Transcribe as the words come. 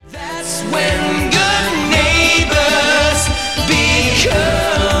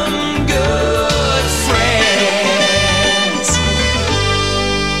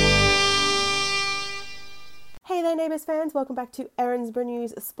welcome back to Erinsborough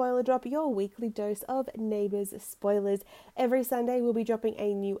News Spoiler Drop, your weekly dose of Neighbours spoilers. Every Sunday we'll be dropping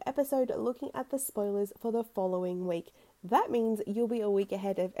a new episode looking at the spoilers for the following week. That means you'll be a week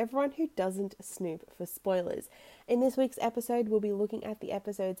ahead of everyone who doesn't snoop for spoilers. In this week's episode, we'll be looking at the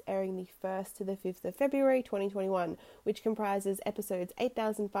episodes airing the 1st to the 5th of February 2021, which comprises episodes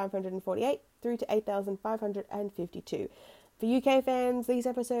 8,548 through to 8,552. For UK fans, these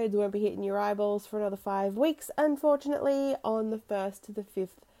episodes won't be hitting your eyeballs for another 5 weeks, unfortunately, on the 1st to the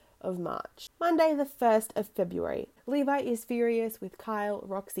 5th of March. Monday, the 1st of February. Levi is furious with Kyle,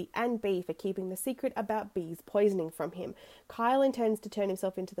 Roxy, and Bea for keeping the secret about Bea's poisoning from him. Kyle intends to turn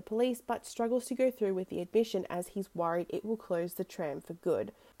himself into the police, but struggles to go through with the admission as he's worried it will close the tram for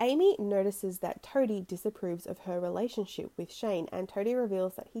good. Amy notices that Toadie disapproves of her relationship with Shane, and Toadie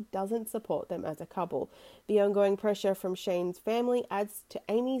reveals that he doesn't support them as a couple. The ongoing pressure from Shane's family adds to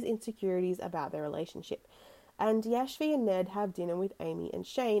Amy's insecurities about their relationship. And Yashvi and Ned have dinner with Amy and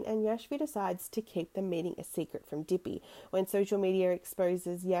Shane, and Yashvi decides to keep the meeting a secret from Dippy. When social media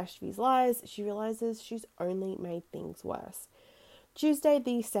exposes Yashvi's lies, she realizes she's only made things worse. Tuesday,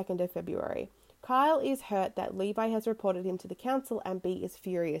 the 2nd of February. Kyle is hurt that Levi has reported him to the council, and Bea is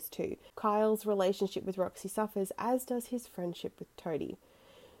furious too. Kyle's relationship with Roxy suffers, as does his friendship with Toadie.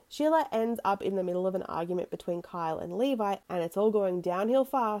 Sheila ends up in the middle of an argument between Kyle and Levi, and it's all going downhill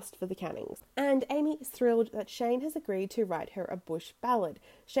fast for the Cannings. And Amy is thrilled that Shane has agreed to write her a bush ballad.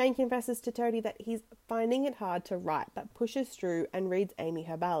 Shane confesses to Toadie that he's finding it hard to write, but pushes through and reads Amy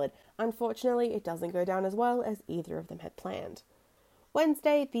her ballad. Unfortunately, it doesn't go down as well as either of them had planned.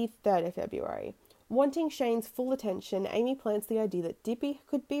 Wednesday, the 3rd of February. Wanting Shane's full attention, Amy plants the idea that Dippy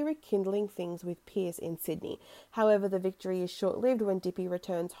could be rekindling things with Pierce in Sydney. However, the victory is short-lived when Dippy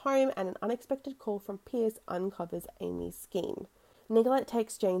returns home and an unexpected call from Pierce uncovers Amy's scheme. Nicolette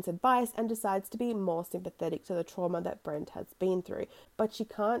takes Jane's advice and decides to be more sympathetic to the trauma that Brent has been through, but she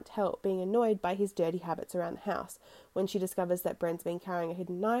can't help being annoyed by his dirty habits around the house. When she discovers that Brent's been carrying a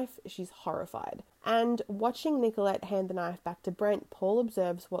hidden knife, she's horrified. And watching Nicolette hand the knife back to Brent, Paul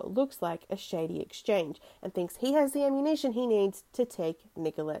observes what looks like a shady exchange and thinks he has the ammunition he needs to take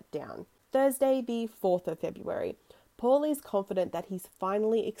Nicolette down. Thursday, the 4th of February. Paul is confident that he's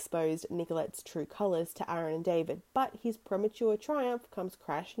finally exposed Nicolette's true colours to Aaron and David, but his premature triumph comes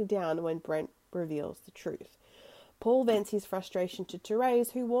crashing down when Brent reveals the truth. Paul vents his frustration to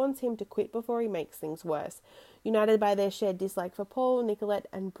Therese, who warns him to quit before he makes things worse. United by their shared dislike for Paul, Nicolette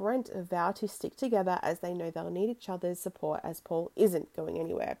and Brent vow to stick together as they know they'll need each other's support as Paul isn't going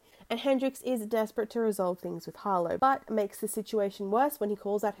anywhere. And Hendrix is desperate to resolve things with Harlow, but makes the situation worse when he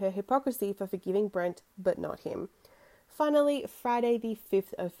calls out her hypocrisy for forgiving Brent, but not him. Finally, Friday the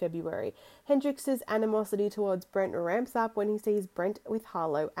 5th of February. Hendrix's animosity towards Brent ramps up when he sees Brent with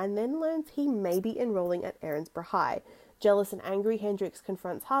Harlow and then learns he may be enrolling at Erinsborough High. Jealous and angry, Hendrix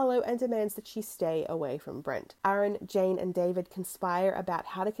confronts Harlow and demands that she stay away from Brent. Aaron, Jane and David conspire about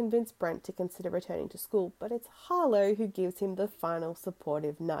how to convince Brent to consider returning to school, but it's Harlow who gives him the final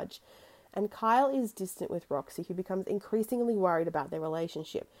supportive nudge. And Kyle is distant with Roxy, who becomes increasingly worried about their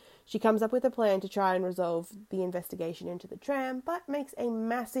relationship. She comes up with a plan to try and resolve the investigation into the tram, but makes a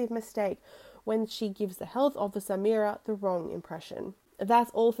massive mistake when she gives the health officer, Mira, the wrong impression.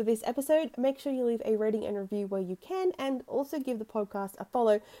 That's all for this episode. Make sure you leave a rating and review where you can, and also give the podcast a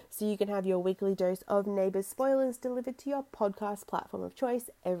follow so you can have your weekly dose of Neighbours spoilers delivered to your podcast platform of choice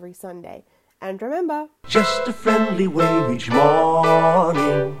every Sunday. And remember, just a friendly wave each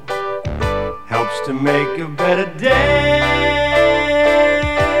morning helps to make a better day.